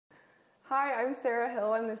Hi, I'm Sarah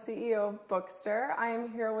Hill. I'm the CEO of Bookstr. I am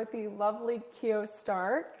here with the lovely Kio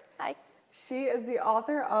Stark. Hi. She is the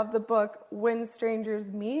author of the book When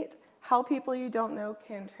Strangers Meet, How People You Don't Know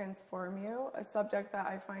Can Transform You, a subject that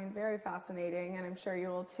I find very fascinating, and I'm sure you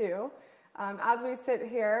will too. As we sit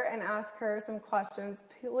here and ask her some questions,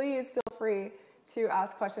 please feel free to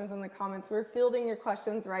ask questions in the comments. We're fielding your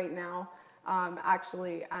questions right now,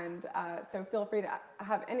 actually, and so feel free to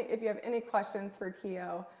have if you have any questions for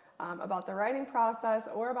Kio about the writing process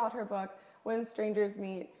or about her book, When Strangers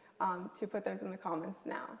Meet, to put those in the comments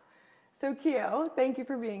now. So Kio, thank you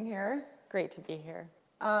for being here. Great to be here.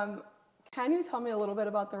 Can you tell me a little bit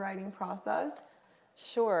about the writing process?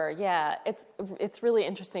 Sure, yeah. It's really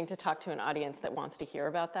interesting to talk to an audience that wants to hear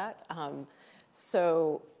about that.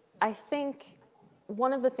 So I think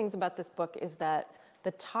one of the things about this book is that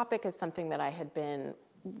the topic is something that I had been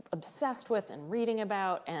obsessed with and reading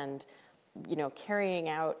about and carrying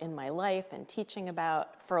out in my life and teaching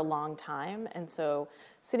about for a long time. And so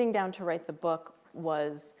sitting down to write the book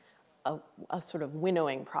was a sort of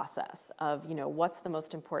winnowing process of, what's the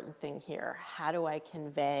most important thing here? How do I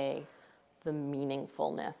convey the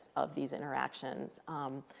meaningfulness of these interactions?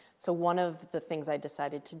 So one of the things I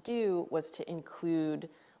decided to do was to include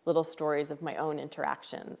little stories of my own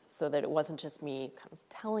interactions so that it wasn't just me kind of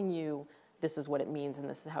telling you this is what it means and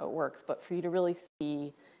this is how it works, but for you to really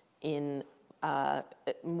see in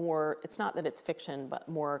more, it's not that it's fiction, but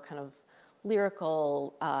more kind of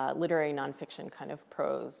lyrical, literary nonfiction kind of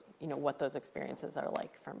prose, what those experiences are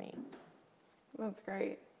like for me. That's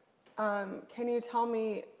great. Can you tell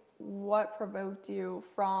me what provoked you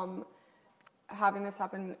from having this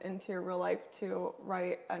happen into your real life to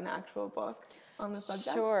write an actual book on the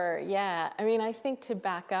subject? Sure, yeah. I mean, I think to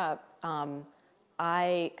back up,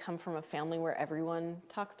 I come from a family where everyone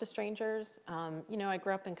talks to strangers. I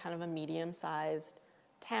grew up in kind of a medium-sized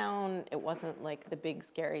town. It wasn't like the big,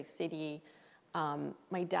 scary city.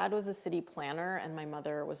 My dad was a city planner, and my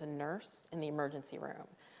mother was a nurse in the emergency room.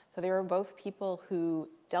 So they were both people who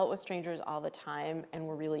dealt with strangers all the time and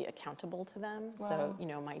were really accountable to them. Wow.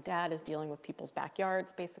 So, my dad is dealing with people's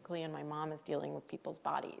backyards, basically, and my mom is dealing with people's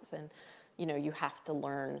bodies. And, you have to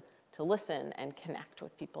learn to listen and connect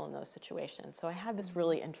with people in those situations. So I had this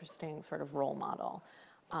really interesting sort of role model.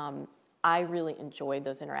 I really enjoyed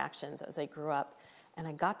those interactions as I grew up. And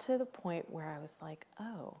I got to the point where I was like,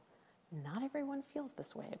 oh, not everyone feels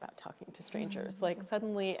this way about talking to strangers. Mm-hmm. Like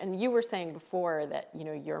suddenly, and you were saying before that,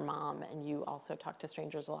 your mom and you also talk to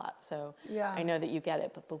strangers a lot. So yeah. I know that you get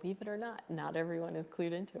it, but believe it or not everyone is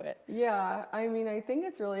clued into it. Yeah, I mean, I think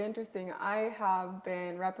it's really interesting. I have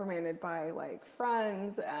been reprimanded by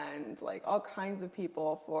friends and all kinds of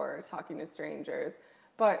people for talking to strangers.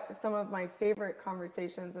 But some of my favorite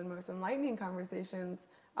conversations and most enlightening conversations,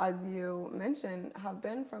 as you mentioned, have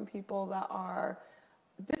been from people that are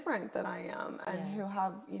different than I am and who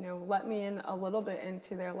have, let me in a little bit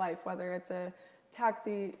into their life, whether it's a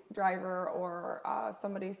taxi driver or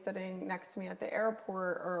somebody sitting next to me at the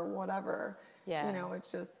airport or whatever. Yeah.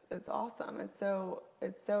 It's awesome. It's so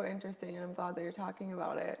interesting, and I'm glad that you're talking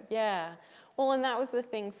about it. Yeah. Well, and that was the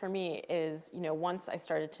thing for me is, once I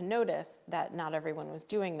started to notice that not everyone was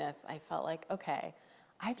doing this, I felt like, okay,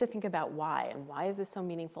 I have to think about why, and why is this so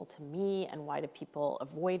meaningful to me, and why do people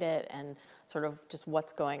avoid it, and sort of just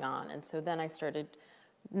what's going on. And so then I started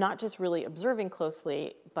not just really observing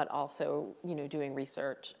closely, but also, doing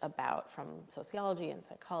research from sociology and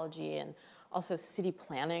psychology, and also city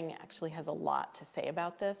planning actually has a lot to say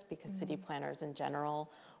about this because city planners in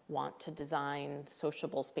general want to design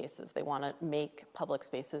sociable spaces. They want to make public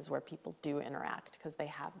spaces where people do interact because they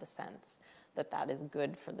have the sense that that is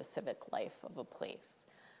good for the civic life of a place.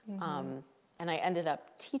 And I ended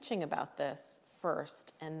up teaching about this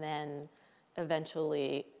first, and then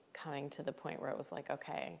eventually coming to the point where it was like,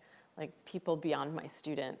 okay, people beyond my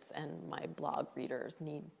students and my blog readers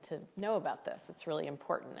need to know about this. It's really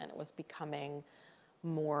important, and it was becoming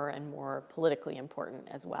more and more politically important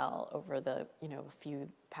as well over the few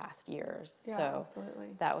past years. Yeah, so absolutely.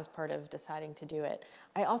 That was part of deciding to do it.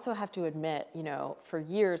 I also have to admit, for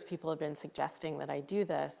years people have been suggesting that I do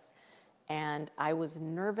this, and I was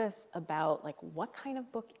nervous about what kind of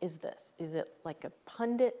book is this? Is it like a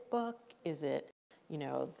pundit book? Is it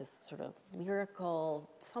this sort of lyrical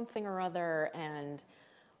something or other? And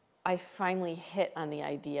I finally hit on the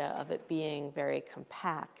idea of it being very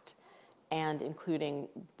compact and including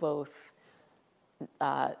both,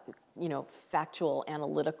 factual,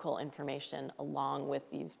 analytical information along with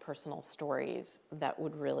these personal stories that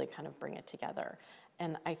would really kind of bring it together.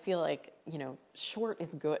 And I feel like, short is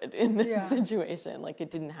good in this situation. It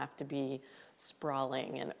didn't have to be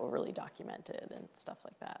sprawling and overly documented and stuff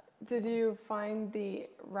like that. Did you find the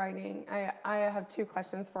writing? I have two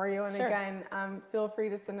questions for you. And Sure. again, feel free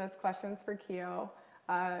to send us questions for Kio.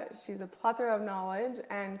 She's a plethora of knowledge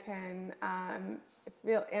and can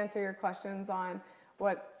answer your questions on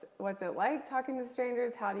what's it like talking to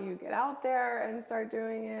strangers, how do you get out there and start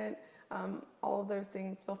doing it, all of those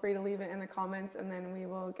things. Feel free to leave it in the comments and then we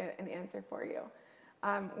will get an answer for you.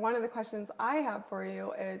 One of the questions I have for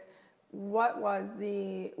you is, was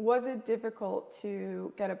it difficult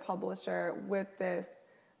to get a publisher with this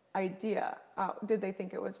idea? Did they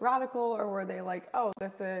think it was radical, or were they like, oh,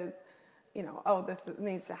 this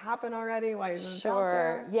needs to happen already? Why isn't it out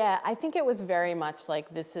there? Yeah, I think it was very much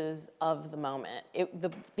like, this is of the moment.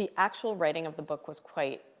 The actual writing of the book was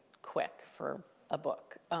quite quick for a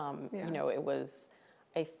book. It was,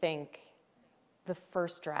 I think, the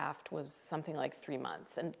first draft was something like 3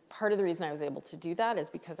 months. And part of the reason I was able to do that is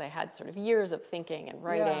because I had sort of years of thinking and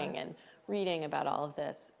writing and reading about all of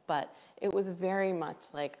this. But it was very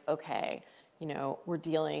much like, okay, we're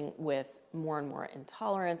dealing with more and more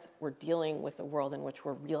intolerance. We're dealing with a world in which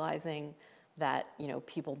we're realizing that,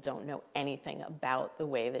 people don't know anything about the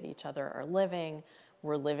way that each other are living.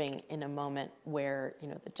 We're living in a moment where,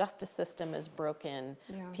 the justice system is broken.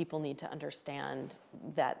 Yeah. People need to understand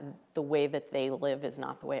that the way that they live is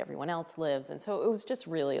not the way everyone else lives. And so it was just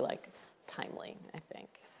really timely, I think.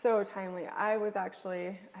 So timely. I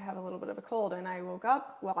have a little bit of a cold, and I woke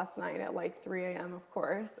up last night at 3 a.m., of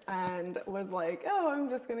course, and was like, oh, I'm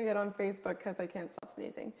just going to get on Facebook because I can't stop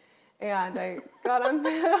sneezing. And I got on,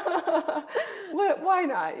 why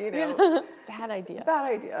not, Bad idea.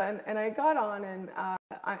 Bad idea. And I got on, and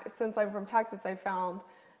since I'm from Texas, I found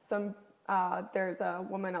there's a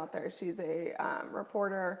woman out there. She's a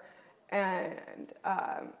reporter, and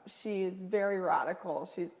she's very radical.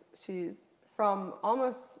 She's from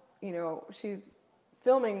almost, she's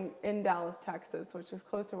filming in Dallas, Texas, which is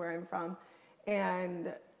close to where I'm from.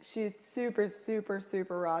 And she's super, super,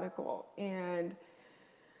 super radical. And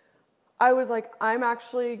I was like, I'm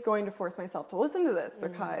actually going to force myself to listen to this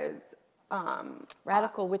because...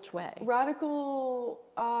 radical which way? Radical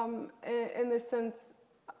in the sense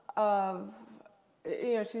of,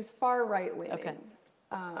 she's far right-leaning. Okay.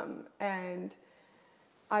 And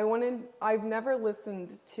I've never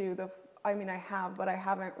listened to I have, but I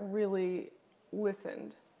haven't really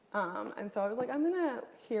listened. And so I was like, I'm going to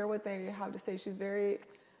hear what they have to say. She's very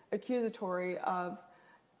accusatory of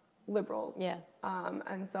liberals. Yeah.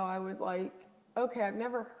 And so I was like, okay, I've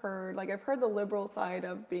never heard, I've heard the liberal side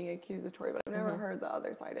of being accusatory, but I've never heard the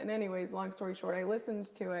other side. And anyways, long story short, I listened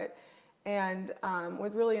to it and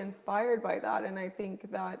was really inspired by that. And I think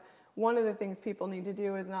that one of the things people need to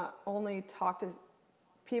do is not only talk to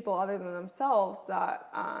people other than themselves that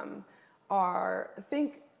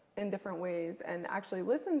think in different ways and actually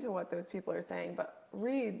listen to what those people are saying, but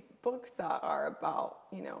read books that are about,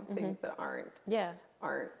 things that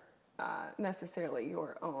aren't necessarily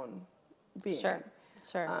your own being. Sure.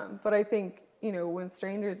 But I think, when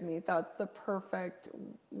strangers meet, that's the perfect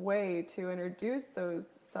way to introduce those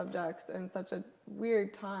subjects in such a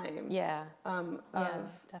weird time. Yeah.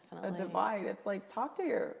 Definitely. A divide. It's like, talk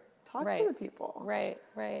to the people. Right.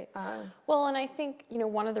 Well, and I think,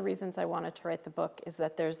 one of the reasons I wanted to write the book is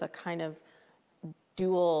that there's a kind of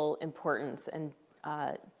dual importance and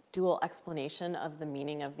dual explanation of the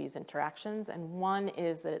meaning of these interactions. And one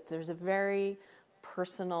is that there's a very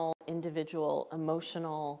personal, individual,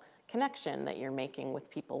 emotional connection that you're making with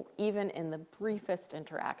people, even in the briefest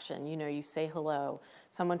interaction. You say hello.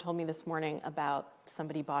 Someone told me this morning about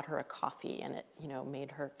somebody bought her a coffee and it,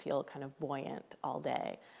 made her feel kind of buoyant all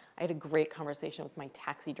day. I had a great conversation with my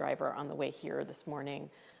taxi driver on the way here this morning.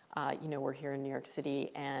 We're here in New York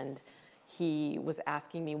City, and he was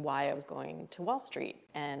asking me why I was going to Wall Street.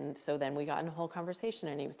 And so then we got in a whole conversation,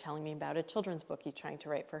 and he was telling me about a children's book he's trying to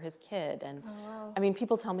write for his kid. And I mean,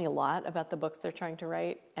 people tell me a lot about the books they're trying to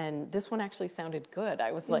write, and this one actually sounded good.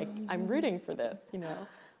 I was like, I'm rooting for this,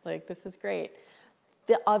 this is great.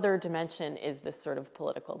 The other dimension is this sort of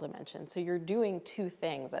political dimension. So you're doing two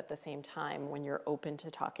things at the same time when you're open to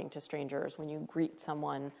talking to strangers, when you greet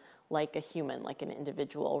someone like a human, like an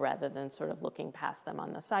individual, rather than sort of looking past them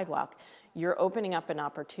on the sidewalk. You're opening up an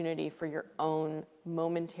opportunity for your own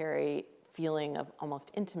momentary feeling of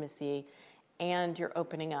almost intimacy, and you're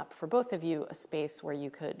opening up for both of you a space where you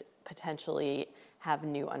could potentially have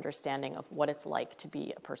new understanding of what it's like to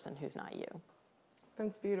be a person who's not you.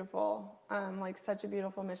 That's beautiful. Such a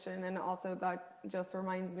beautiful mission. And also that just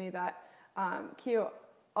reminds me that Kio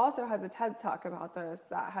also has a TED Talk about this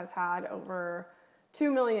that has had over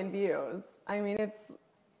 2 million views. I mean, it's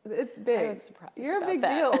big. I was surprised. You're a big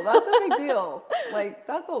that. deal. That's a big deal.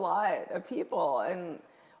 That's a lot of people. And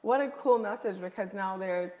what a cool message, because now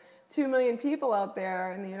there's 2 million people out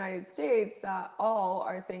there in the United States that all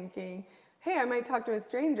are thinking, hey, I might talk to a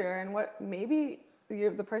stranger, and what maybe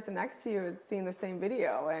the person next to you has seen the same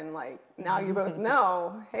video, and like now you both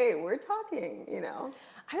know, hey, we're talking, you know.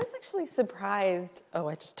 I was actually surprised. Oh,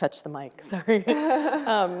 I just touched the mic. Sorry.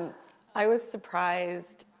 I was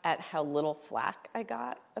surprised at how little flack I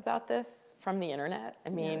got about this from the internet. I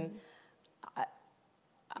mean,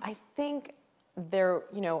 I think there,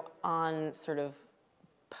 you know, on sort of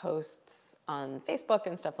posts on Facebook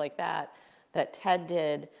and stuff like that, that Ted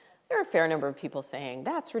did, there were a fair number of people saying,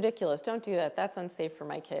 that's ridiculous, don't do that, that's unsafe for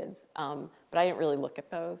my kids. But I didn't really look at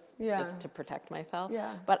those just to protect myself.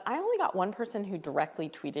 Yeah. But I only got one person who directly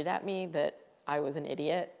tweeted at me that I was an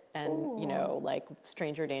idiot and, you know, like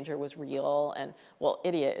stranger danger was real. And, well,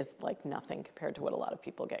 idiot is like nothing compared to what a lot of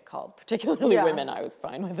people get called, particularly women. I was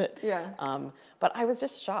fine with it. Yeah. But I was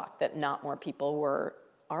just shocked that not more people were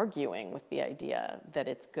arguing with the idea that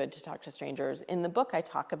it's good to talk to strangers. In the book, I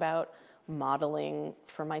talk about modeling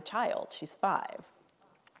for my child. She's 5.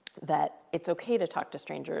 That it's okay to talk to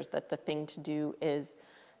strangers, that the thing to do is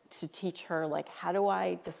to teach her, like, how do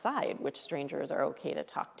I decide which strangers are okay to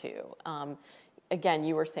talk to? Again,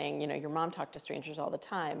 you were saying, you know, your mom talked to strangers all the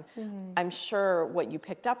time. I'm sure what you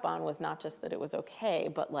picked up on was not just that it was okay,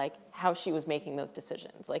 but like how she was making those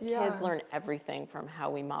decisions. Like kids learn everything from how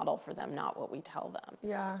we model for them, not what we tell them.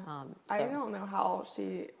 Yeah. I don't know how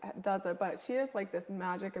she does it, but she has like this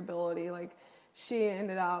magic ability. Like she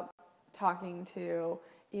ended up talking to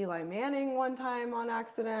Eli Manning one time on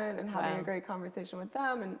accident and having a great conversation with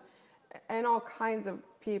them, and all kinds of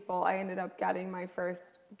people. I ended up getting my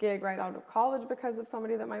first gig right out of college because of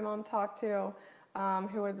somebody that my mom talked to,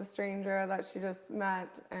 who was a stranger that she just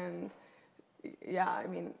met. And yeah, I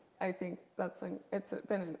mean, I think that's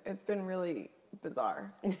it's been really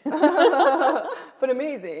bizarre, but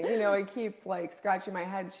amazing. You know, I keep like scratching my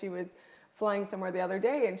head. She was flying somewhere the other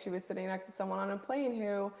day, and she was sitting next to someone on a plane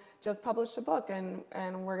who just published a book,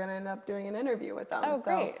 and we're gonna end up doing an interview with them. Oh, so,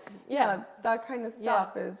 great! Yeah, that kind of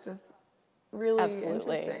stuff is just really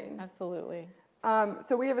interesting. Absolutely.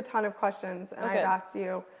 So we have a ton of questions, and I've asked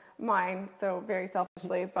you mine, so very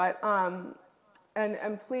selfishly, but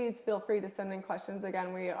and please feel free to send in questions.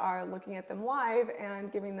 Again, we are looking at them live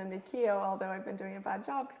and giving them to Kio, although I've been doing a bad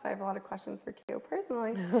job because I have a lot of questions for Kio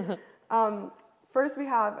personally. First we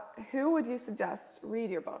have, who would you suggest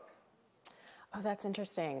read your book? Oh, that's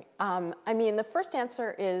interesting. I mean, the first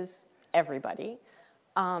answer is everybody.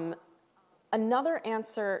 Another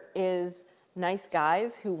answer is nice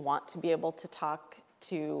guys who want to be able to talk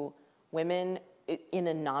to women in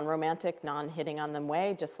a non-romantic, non-hitting on them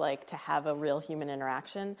way, just like to have a real human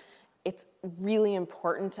interaction. It's really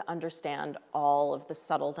important to understand all of the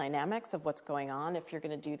subtle dynamics of what's going on if you're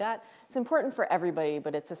going to do that. It's important for everybody,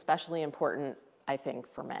 but it's especially important, I think,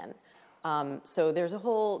 for men. So there's a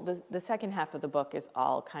whole, the second half of the book is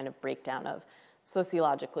all kind of breakdown of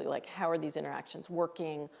sociologically, like how are these interactions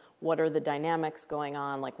working? What are the dynamics going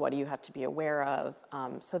on? Like what do you have to be aware of?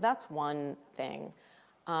 So that's one thing.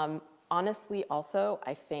 Honestly, also,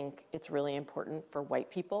 I think it's really important for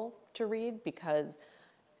white people to read because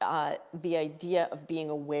the idea of being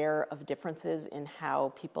aware of differences in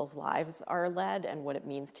how people's lives are led and what it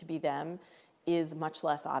means to be them is much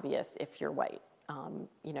less obvious if you're white.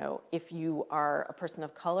 You know, if you are a person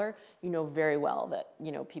of color, you know very well that,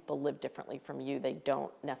 you know, people live differently from you. They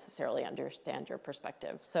don't necessarily understand your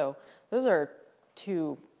perspective. So those are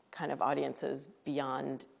two kind of audiences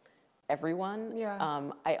beyond everyone.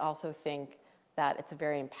 Yeah. I also think that it's a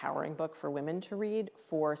very empowering book for women to read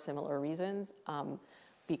for similar reasons,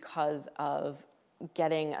 because of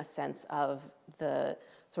getting a sense of the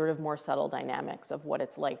sort of more subtle dynamics of what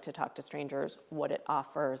it's like to talk to strangers, what it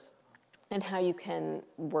offers, and how you can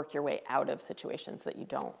work your way out of situations that you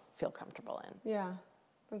don't feel comfortable in. Yeah,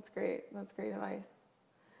 that's great. That's great advice.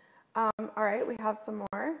 All right, we have some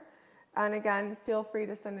more. And again, feel free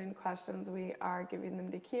to send in questions. We are giving them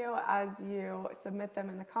to Kio as you submit them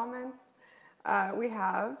in the comments. We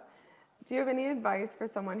have, do you have any advice for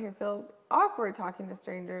someone who feels awkward talking to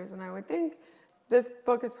strangers? And I would think this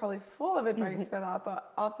book is probably full of advice for that,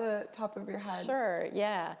 but off the top of your head. Sure,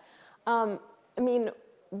 yeah. I mean,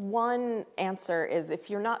 one answer is if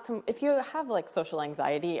you have like social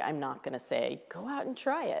anxiety, I'm not going to say go out and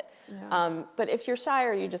try it. Yeah. But if you're shy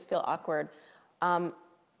or you just feel awkward,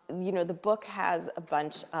 you know, the book has a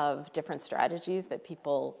bunch of different strategies that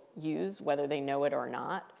people use, whether they know it or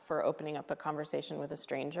not, for opening up a conversation with a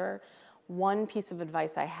stranger. One piece of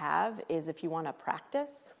advice I have is if you want to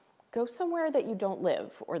practice, go somewhere that you don't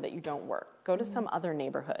live or that you don't work. Go to some other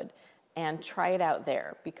neighborhood and try it out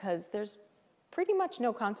there, because there's pretty much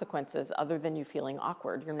no consequences other than you feeling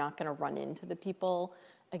awkward. You're not going to run into the people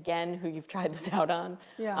again who you've tried this out on.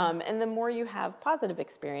 Yeah. And the more you have positive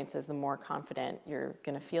experiences, the more confident you're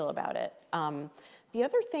going to feel about it. The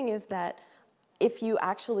other thing is that if you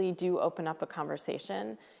actually do open up a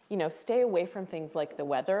conversation, stay away from things like the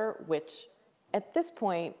weather, which at this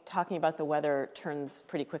point, talking about the weather turns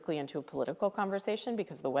pretty quickly into a political conversation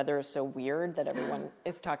because the weather is so weird that everyone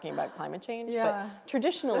is talking about climate change. Yeah. But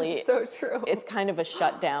traditionally, That's so true. it's kind of a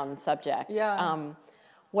shut down subject. Yeah.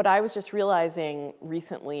 What I was just realizing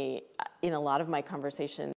recently in a lot of my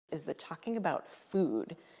conversations is that talking about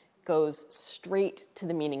food goes straight to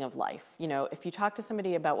the meaning of life. If you talk to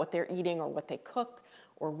somebody about what they're eating or what they cook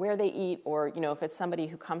or where they eat, or, if it's somebody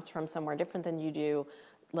who comes from somewhere different than you do,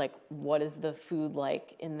 like what is the food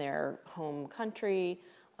like in their home country,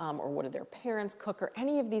 or what do their parents cook, or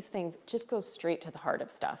any of these things, just goes straight to the heart of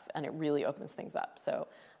stuff, and it really opens things up. So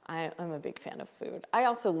I'm a big fan of food. I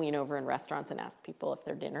also lean over in restaurants and ask people if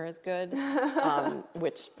their dinner is good,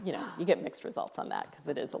 which, you get mixed results on that because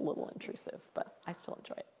it is a little intrusive, but I still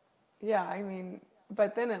enjoy it. Yeah,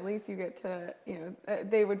 but then at least you get to,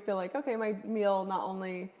 they would feel like, okay, my meal, not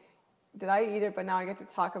only did I eat it, but now I get to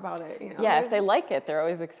talk about it, Yeah, if they like it, they're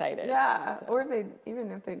always excited. Yeah, so. Or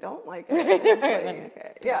even if they don't like it, it's like,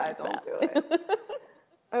 okay, yeah, don't do it.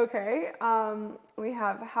 Okay, we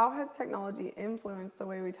have, how has technology influenced the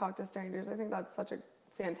way we talk to strangers? I think that's such a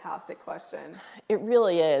fantastic question. It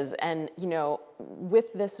really is. And,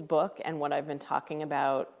 with this book and what I've been talking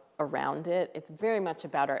about around it, it's very much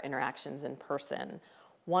about our interactions in person.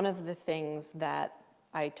 One of the things that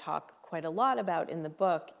I talk quite a lot about in the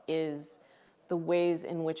book is the ways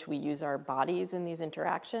in which we use our bodies in these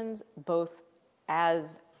interactions, both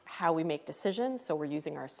as how we make decisions, so we're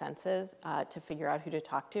using our senses to figure out who to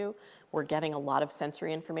talk to. We're getting a lot of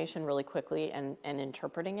sensory information really quickly and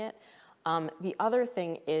interpreting it. The other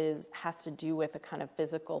thing has to do with a kind of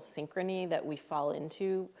physical synchrony that we fall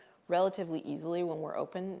into relatively easily when we're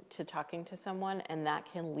open to talking to someone, and that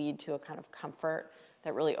can lead to a kind of comfort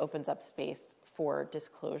that really opens up space for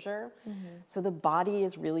disclosure. Mm-hmm. So the body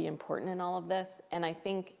is really important in all of this, and I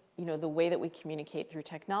think the way that we communicate through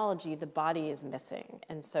technology, the body is missing,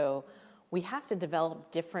 and so we have to develop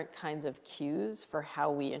different kinds of cues for how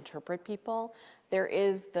we interpret people. There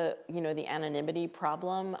is the anonymity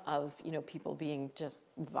problem of people being just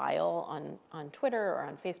vile on Twitter or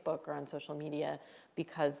on Facebook or on social media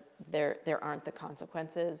because there aren't the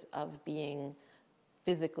consequences of being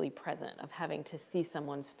physically present, of having to see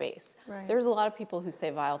someone's face. Right. There's a lot of people who say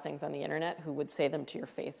vile things on the internet who would say them to your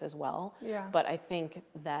face as well. Yeah. But I think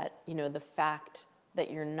that the fact that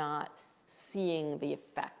you're not seeing the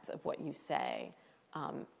effects of what you say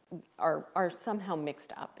are somehow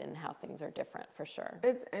mixed up in how things are different, for sure.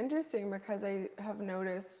 It's interesting because I have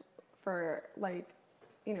noticed for the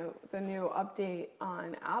new update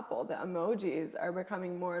on Apple, the emojis are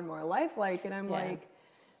becoming more and more lifelike, and I'm like,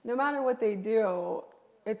 no matter what they do,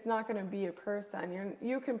 it's not going to be a person.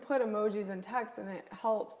 You can put emojis in text, and it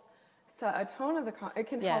helps set a tone of it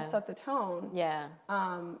can help set the tone. Yeah.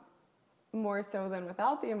 More so than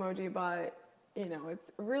without the emoji, but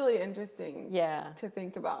it's really interesting to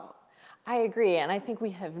think about. I agree, and I think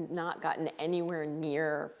we have not gotten anywhere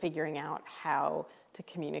near figuring out how to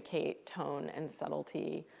communicate tone and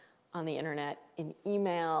subtlety on the internet, in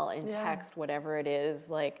email, in text, whatever it is.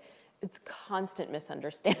 Like, it's constant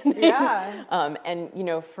misunderstanding. Yeah.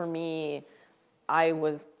 And for me, I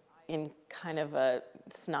was in kind of a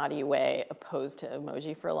snotty way opposed to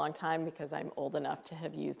emoji for a long time because I'm old enough to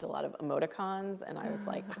have used a lot of emoticons, and I was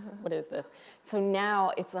like, what is this? So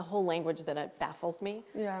now it's a whole language that baffles me.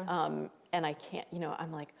 Yeah. And I can't,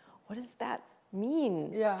 I'm like, what does that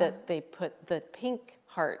mean that they put the pink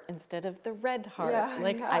heart instead of the red heart?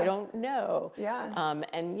 I don't know. Yeah.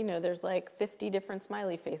 And there's like 50 different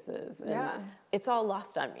smiley faces, and it's all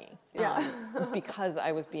lost on me because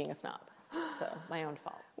I was being a snob. So my own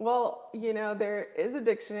fault. Well, there is a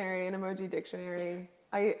dictionary, an emoji dictionary.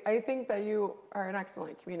 I think that you are an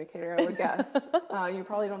excellent communicator, I would guess. You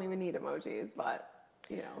probably don't even need emojis, but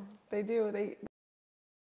they do.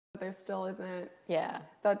 There still isn't. Yeah.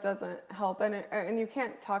 That doesn't help, and you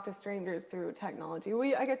can't talk to strangers through technology.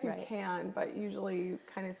 I guess you can, but usually you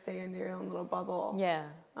kind of stay in your own little bubble. Yeah.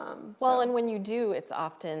 And when you do, it's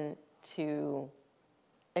often to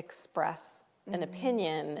express an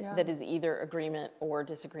opinion that is either agreement or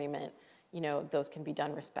disagreement. Those can be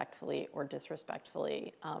done respectfully or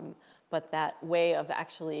disrespectfully. But that way of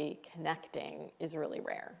actually connecting is really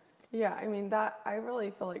rare. Yeah, I mean I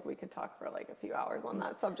really feel like we could talk for like a few hours on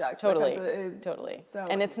that subject. Totally, Because it is totally. so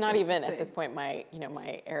And it's not even at this interesting. point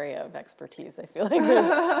my area of expertise. I feel like there's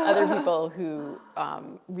other people who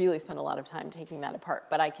really spend a lot of time taking that apart.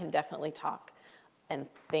 But I can definitely talk and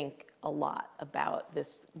think a lot about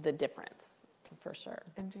the difference, for sure.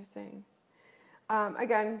 Interesting.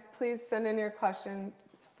 Again, please send in your questions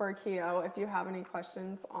for Kio if you have any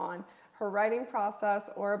questions on her writing process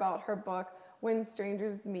or about her book, When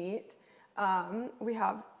Strangers Meet. We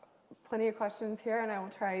have plenty of questions here, and I will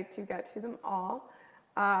try to get to them all.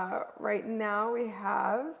 Right now we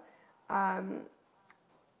have,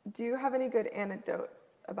 do you have any good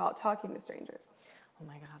anecdotes about talking to strangers? Oh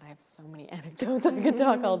my God, I have so many anecdotes. I could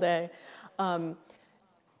talk all day.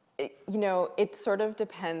 It sort of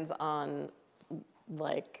depends on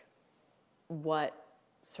like what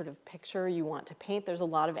sort of picture you want to paint. There's a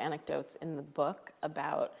lot of anecdotes in the book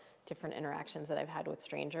about different interactions that I've had with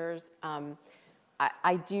strangers.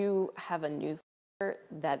 I do have a newsletter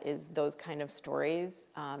that is those kind of stories,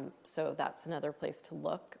 so that's another place to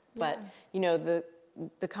look. But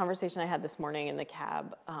the conversation I had this morning in the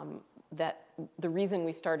cab, that the reason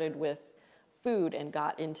we started with food and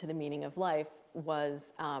got into the meaning of life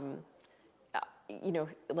was,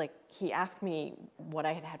 like he asked me what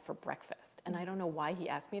I had had for breakfast, and I don't know why he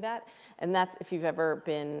asked me that. And that's, if you've ever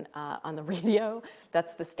been on the radio,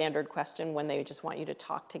 that's the standard question when they just want you to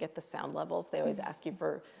talk to get the sound levels. They always ask you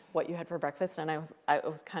for what you had for breakfast, and it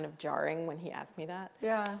was kind of jarring when he asked me that.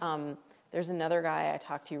 Yeah. There's another guy I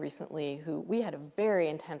talked to recently who we had a very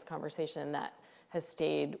intense conversation that has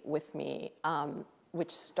stayed with me,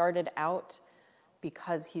 which started out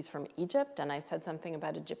because he's from Egypt, and I said something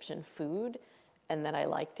about Egyptian food, and that I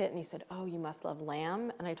liked it, and he said, "Oh, you must love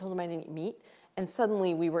lamb," and I told him I didn't eat meat, and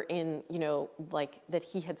suddenly we were in, like that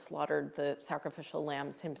he had slaughtered the sacrificial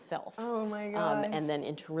lambs himself. Oh my gosh. And then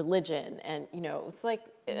into religion, and it's like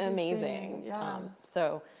amazing. Yeah.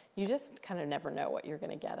 So you just kind of never know what you're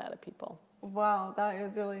going to get out of people. Wow, that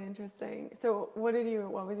is really interesting. So what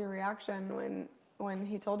was your reaction when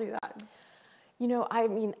he told you that? I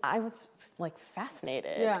mean, I was like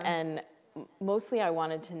fascinated, Yeah. and mostly I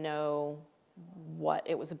wanted to know what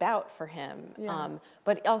it was about for him. Yeah.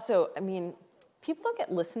 But also, I mean, people don't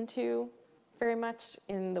get listened to very much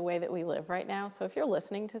in the way that we live right now. So if you're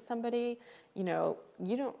listening to somebody,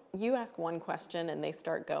 you ask one question and they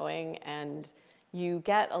start going, and you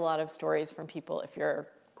get a lot of stories from people if you're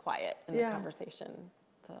quiet in the conversation.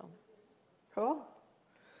 So cool.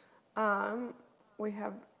 We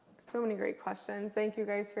have so many great questions. Thank you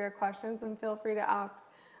guys for your questions, and feel free to ask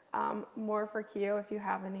more for Kio if you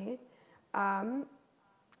have any.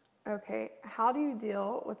 Okay, how do you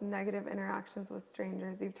deal with negative interactions with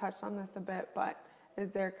strangers? You've touched on this a bit, but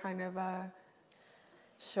is there kind of a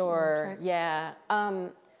Sure, yeah.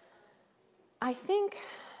 I think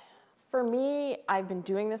for me, I've been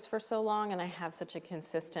doing this for so long, and I have such a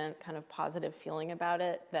consistent kind of positive feeling about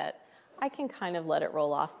it that I can kind of let it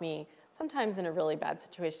roll off me. Sometimes in a really bad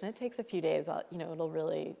situation, it takes a few days, it'll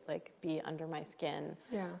really like be under my skin.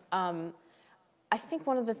 Yeah. I think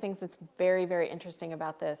one of the things that's very, very interesting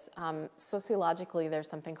about this, sociologically, there's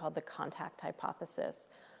something called the contact hypothesis,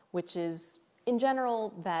 which is, in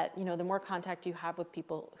general, that the more contact you have with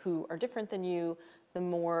people who are different than you, the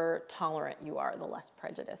more tolerant you are, the less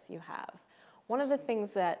prejudice you have. One of the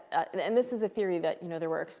things that, and this is a theory that there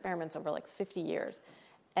were experiments over like 50 years,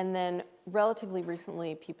 and then relatively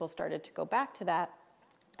recently, people started to go back to that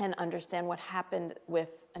and understand what happened with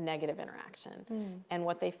a negative interaction. And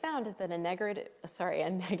what they found is that a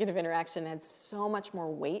negative interaction had so much more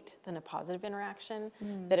weight than a positive interaction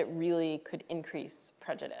that it really could increase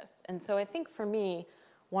prejudice. And so I think for me,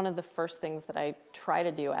 one of the first things that I try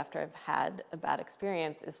to do after I've had a bad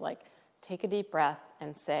experience is like take a deep breath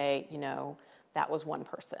and say, that was one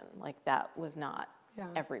person, like that was not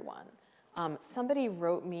everyone. Somebody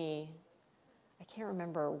wrote me, I can't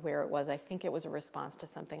remember where it was. I think it was a response to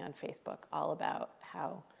something on Facebook all about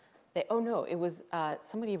how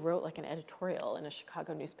somebody wrote like an editorial in a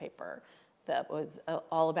Chicago newspaper that was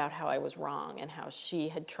all about how I was wrong and how she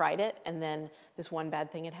had tried it, and then this one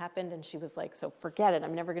bad thing had happened, and she was like, so forget it,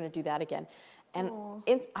 I'm never going to do that again. And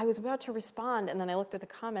I was about to respond, and then I looked at the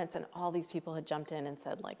comments, and all these people had jumped in and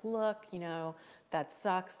said like, look, that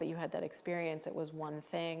sucks that you had that experience. It was one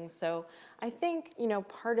thing. So I think,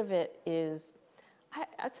 part of it is,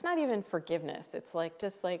 it's not even forgiveness. It's like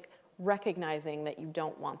just like recognizing that you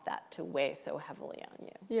don't want that to weigh so heavily on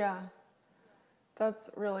you. Yeah, that's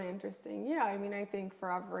really interesting. Yeah, I mean, I think for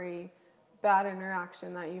every bad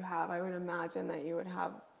interaction that you have, I would imagine that you would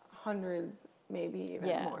have hundreds, maybe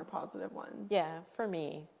even more positive ones. Yeah, for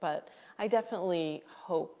me. But I definitely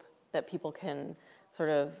hope that people can sort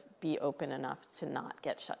of be open enough to not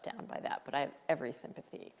get shut down by that. But I have every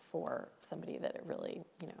sympathy for somebody that it really,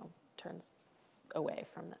 turns away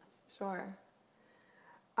from this. Sure.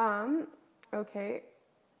 Okay.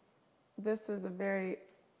 This is a very,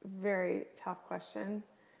 very tough question,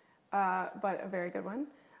 but a very good one.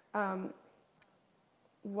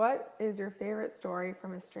 What is your favorite story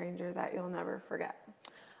from a stranger that you'll never forget?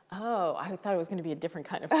 Oh, I thought it was going to be a different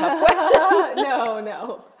kind of tough question.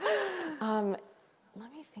 No.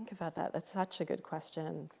 Let me think about that. That's such a good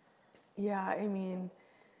question. Yeah, I mean,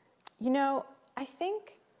 I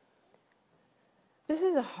think this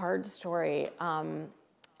is a hard story, and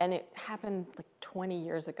it happened like 20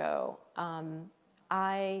 years ago.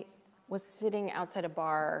 I was sitting outside a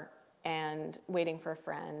bar and waiting for a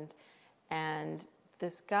friend, and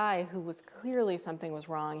this guy who was clearly something was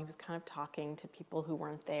wrong, he was kind of talking to people who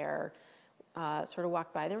weren't there, sort of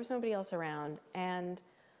walked by. There was nobody else around, and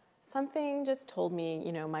something just told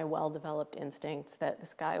me, my well-developed instincts that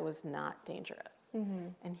this guy was not dangerous. Mm-hmm.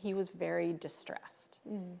 And he was very distressed.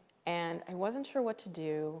 Mm. And I wasn't sure what to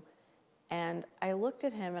do. And I looked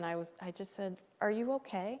at him and I just said, "Are you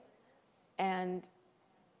okay?" And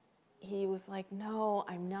he was like, "No,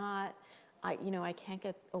 I'm not. I can't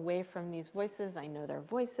get away from these voices. I know their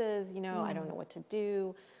voices, I don't know what to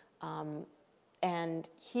do." And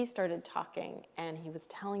he started talking, and he was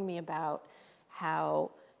telling me about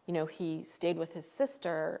how, he stayed with his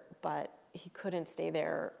sister, but he couldn't stay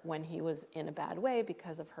there when he was in a bad way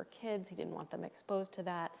because of her kids. He didn't want them exposed to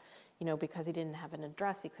that, because he didn't have an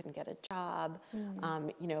address, he couldn't get a job,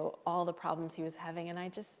 all the problems he was having. And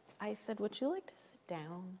I said, "Would you like to sit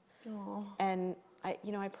down?" Aww. And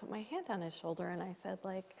I put my hand on his shoulder and I said,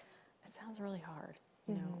 "It sounds really hard.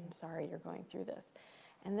 I'm sorry you're going through this."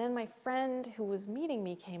 And then my friend who was meeting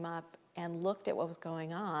me came up and looked at what was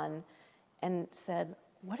going on and said,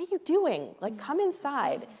 "What are you doing? Come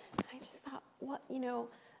inside." And I just thought, what,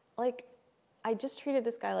 I just treated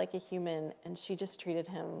this guy like a human, and she just treated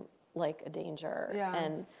him like a danger. Yeah.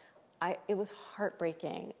 And it was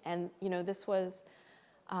heartbreaking. And, this was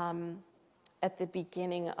at the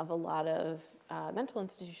beginning of a lot of mental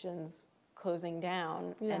institutions closing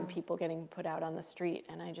down and people getting put out on the street.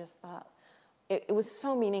 And I just thought, it was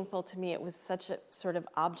so meaningful to me. It was such a sort of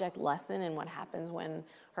object lesson in what happens when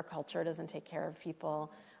our culture doesn't take care of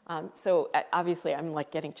people. So obviously I'm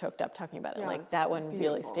getting choked up talking about it. Yeah, that one beautiful.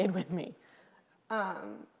 Really stayed with me.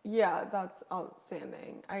 Yeah, that's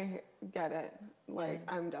outstanding. I get it.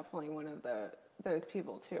 I'm definitely one of those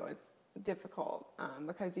people too. It's difficult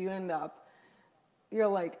because you end up, you're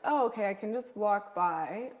like, "Oh, okay, I can just walk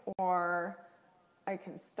by, or I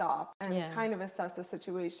can stop and kind of assess the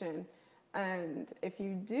situation." And if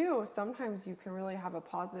you do, sometimes you can really have a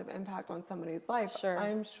positive impact on somebody's life. Sure.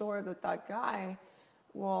 I'm sure that guy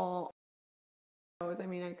will, I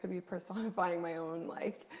mean, I could be personifying my own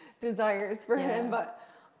desires for him, but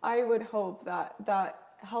I would hope that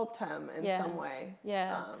helped him in some way.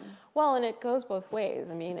 Yeah. Well, and it goes both ways.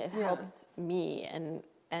 I mean, it helped me,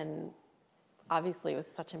 and obviously it was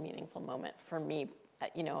such a meaningful moment for me,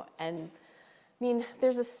 and I mean,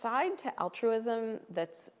 there's a side to altruism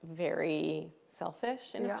that's very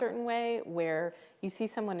selfish in a certain way, where you see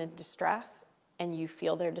someone in distress and you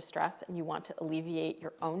feel their distress and you want to alleviate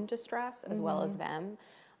your own distress as well as them.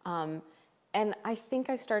 And I think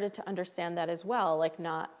I started to understand that as well,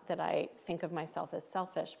 not that I think of myself as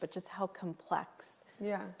selfish, but just how complex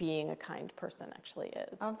being a kind person actually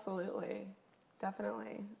is. Absolutely.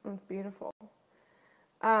 Definitely. It's beautiful.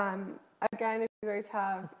 Again, if you guys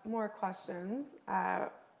have more questions,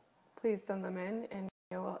 please send them in and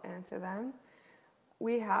we'll answer them.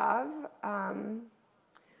 We have,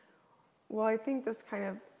 well, I think this kind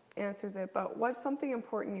of answers it, but what's something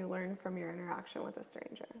important you learned from your interaction with a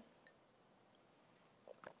stranger?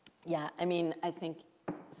 Yeah, I mean, I think,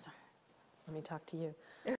 sorry, let me talk to you.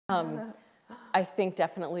 I think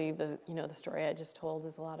definitely the story I just told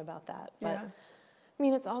is a lot about that. But I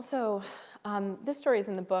mean, it's also, this story is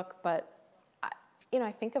in the book, but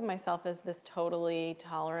I think of myself as this totally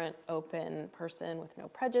tolerant, open person with no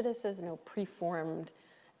prejudices, no preformed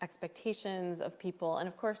expectations of people. And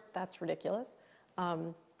of course, that's ridiculous.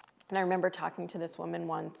 And I remember talking to this woman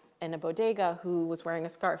once in a bodega who was wearing a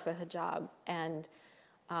scarf, a hijab, and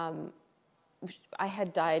I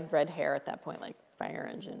had dyed red hair at that point, fire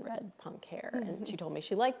engine red punk hair. And she told me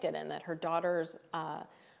she liked it, and that her daughters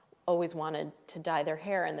always wanted to dye their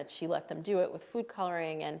hair, and that she let them do it with food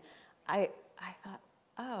coloring. And I thought,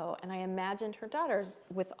 oh, and I imagined her daughters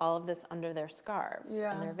with all of this under their scarves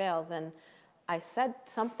and their veils. And I said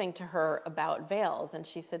something to her about veils, and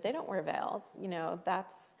she said, "They don't wear veils.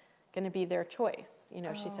 That's going to be their choice. You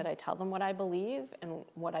know, she said, I tell them what I believe and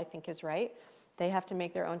what I think is right. They have to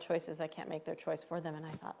make their own choices. I can't make their choice for them. And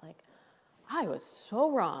I thought, like, I was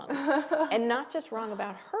so wrong. And not just wrong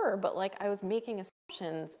about her, but like I was making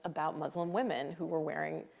assumptions about Muslim women who were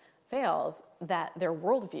wearing veils, that their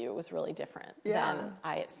worldview was really different than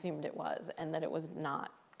I assumed it was, and that it was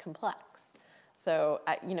not complex. So,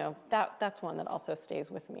 you know, that's one that also stays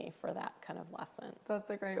with me for that kind of lesson. That's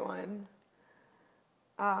a great one.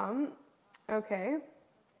 Okay.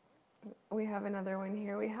 We have another one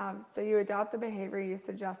here. We have, so you adopt the behavior you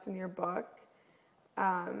suggest in your book.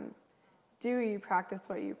 Do you practice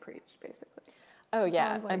what you preach, basically? Oh,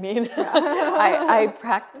 yeah. Sounds like, I mean,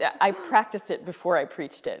 I practiced it before I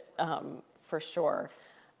preached it, for sure.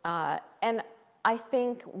 And I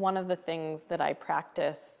think one of the things that I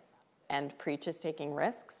practice and preach is taking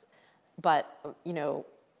risks. But, you know,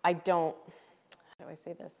 I don't, how do I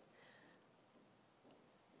say this?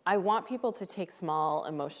 I want people to take small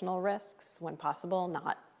emotional risks when possible,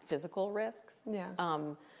 not physical risks. Yeah.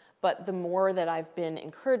 But the more that I've been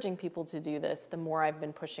encouraging people to do this, the more I've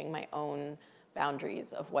been pushing my own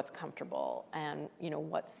boundaries of what's comfortable and, you know,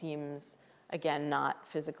 what seems, again, not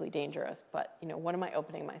physically dangerous, but, you know, what am I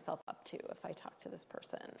opening myself up to if I talk to this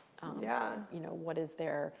person? You know, what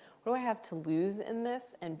do I have to lose in this?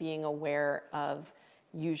 And being aware of,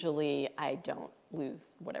 usually I don't lose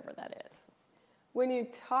whatever that is. When you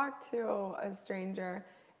talk to a stranger,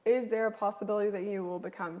 is there a possibility that you will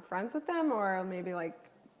become friends with them, or maybe like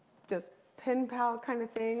just pen pal kind of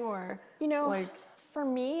thing, or, you know, like, for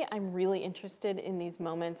me, I'm really interested in these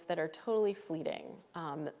moments that are totally fleeting,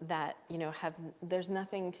 that, you know, there's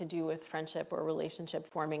nothing to do with friendship or relationship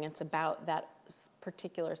forming. It's about that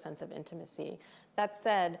particular sense of intimacy. That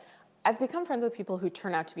said, I've become friends with people who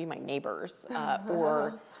turn out to be my neighbors,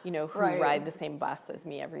 or, you know, who ride the same bus as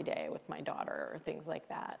me every day with my daughter, or things like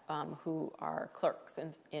that, who are clerks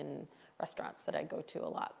in restaurants that I go to a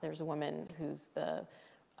lot. There's a woman who's the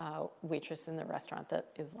waitress in the restaurant that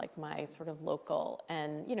is like my sort of local,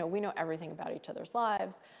 and, you know, we know everything about each other's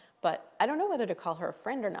lives, but I don't know whether to call her a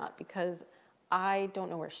friend or not, because I don't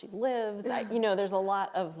know where she lives. You know, there's a lot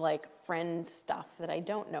of like friend stuff that I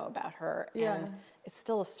don't know about her, and it's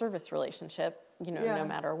still a service relationship, you know, no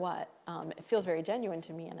matter what. It feels very genuine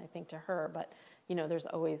to me, and I think to her, but, you know, there's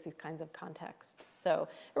always these kinds of context. So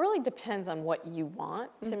it really depends on what you want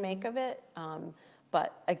to make of it.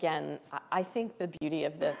 But again, I think the beauty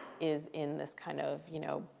of this is in this kind of, you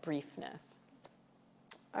know, briefness.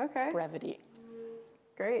 Okay. Brevity.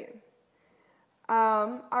 Great.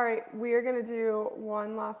 All right, we are going to do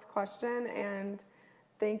one last question, and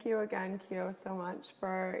thank you again, Kio, so much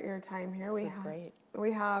for your time here. This is great.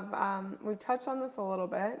 We've touched on this a little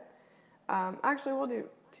bit. Actually, we'll do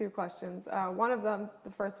two questions. One of them,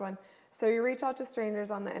 the first one, so you reach out to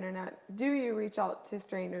strangers on the internet. Do you reach out to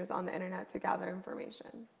strangers on the internet to gather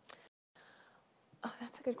information? Oh,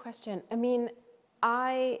 that's a good question. I mean,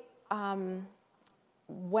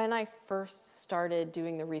 when I first started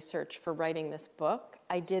doing the research for writing this book,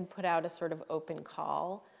 I did put out a sort of open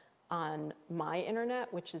call on my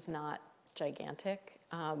internet, which is not gigantic.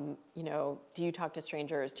 You know, do you talk to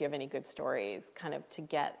strangers? Do you have any good stories? Kind of to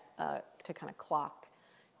get, to kind of clock,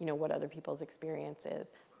 you know, what other people's experience is.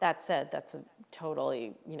 That said, that's a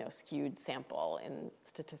totally, you know, skewed sample in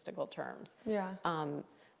statistical terms. Yeah.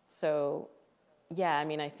 So, yeah, I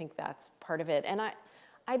mean, I think that's part of it. And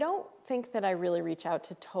I don't think that I really reach out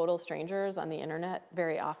to total strangers on the internet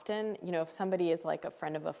very often. You know, if somebody is like a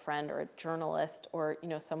friend of a friend, or a journalist, or, you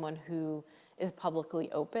know, someone who is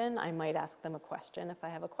publicly open, I might ask them a question if I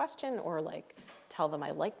have a question, or like tell them I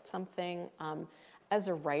liked something. As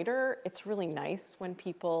a writer, it's really nice when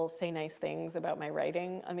people say nice things about my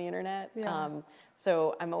writing on the internet. Yeah.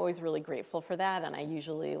 So I'm always really grateful for that, and I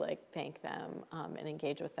usually like thank them and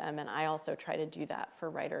engage with them. And I also try to do that for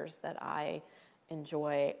writers that I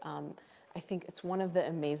enjoy. I think it's one of the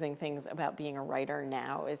amazing things about being a writer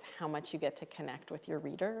now is how much you get to connect with your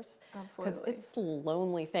readers. Absolutely. Because it's a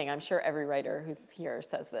lonely thing. I'm sure every writer who's here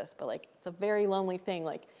says this, but like it's a very lonely thing.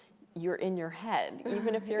 Like you're in your head.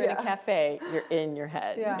 Even if you're in a cafe, you're in your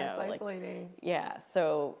head. Yeah, you know, it's isolating. Like, yeah,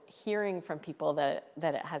 so hearing from people that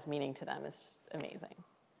it has meaning to them is just amazing.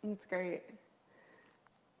 That's great.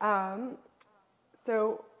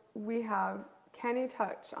 So we have, can you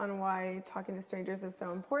touch on why talking to strangers is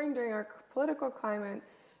so important during our political climate?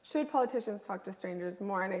 Should politicians talk to strangers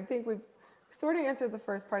more? And I think we've sort of answered the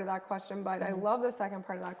first part of that question, but I love the second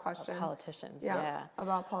part of that question. About politicians,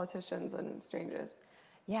 about politicians and strangers.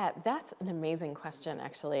 Yeah, that's an amazing question,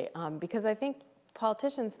 actually, because I think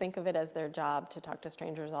politicians think of it as their job to talk to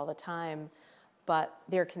strangers all the time, but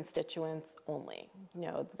their constituents only. You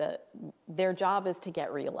know, their job is to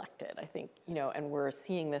get reelected, I think, you know, and we're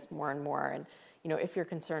seeing this more and more. And, you know, if you're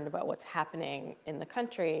concerned about what's happening in the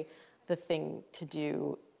country, the thing to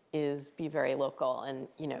do is be very local and,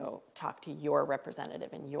 you know, talk to your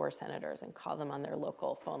representative and your senators and call them on their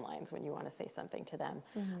local phone lines when you want to say something to them.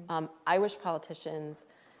 I wish politicians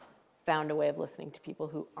found a way of listening to people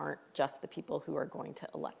who aren't just the people who are going to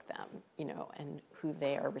elect them, you know, and who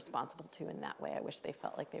they are responsible to in that way. I wish they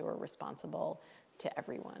felt like they were responsible to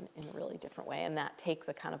everyone in a really different way. And that takes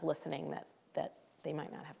a kind of listening that they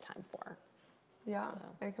might not have time for. Yeah,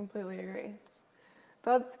 so. I completely agree.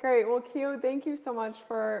 That's great. Well, Kio, thank you so much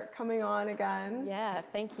for coming on again. Yeah,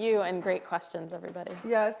 thank you, and great questions, everybody.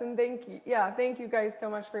 Yes, and thank you. Yeah, thank you guys so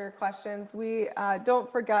much for your questions. We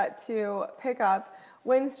don't forget to pick up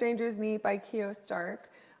When Strangers Meet by Kio Stark.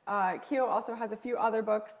 Kio also has a few other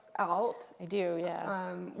books out. I do,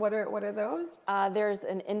 yeah. What are those? There's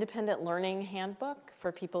an independent learning handbook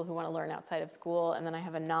for people who want to learn outside of school, and then I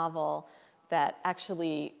have a novel that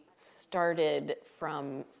actually started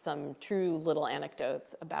from some true little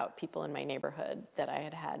anecdotes about people in my neighborhood that I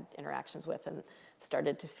had had interactions with, and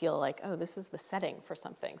started to feel like, oh, this is the setting for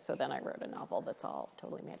something. So then I wrote a novel that's all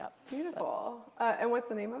totally made up. Beautiful. And what's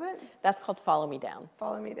the name of it? That's called Follow Me Down.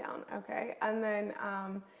 Follow Me Down, okay. And then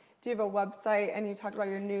do you have a website, and you talked about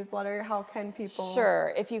your newsletter? How can people?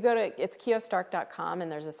 Sure. If you go to, it's kiostark.com,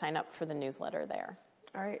 and there's a sign up for the newsletter there.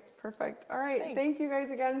 All right, perfect. All right, Thanks. Thank you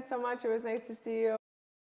guys again so much. It was nice to see you.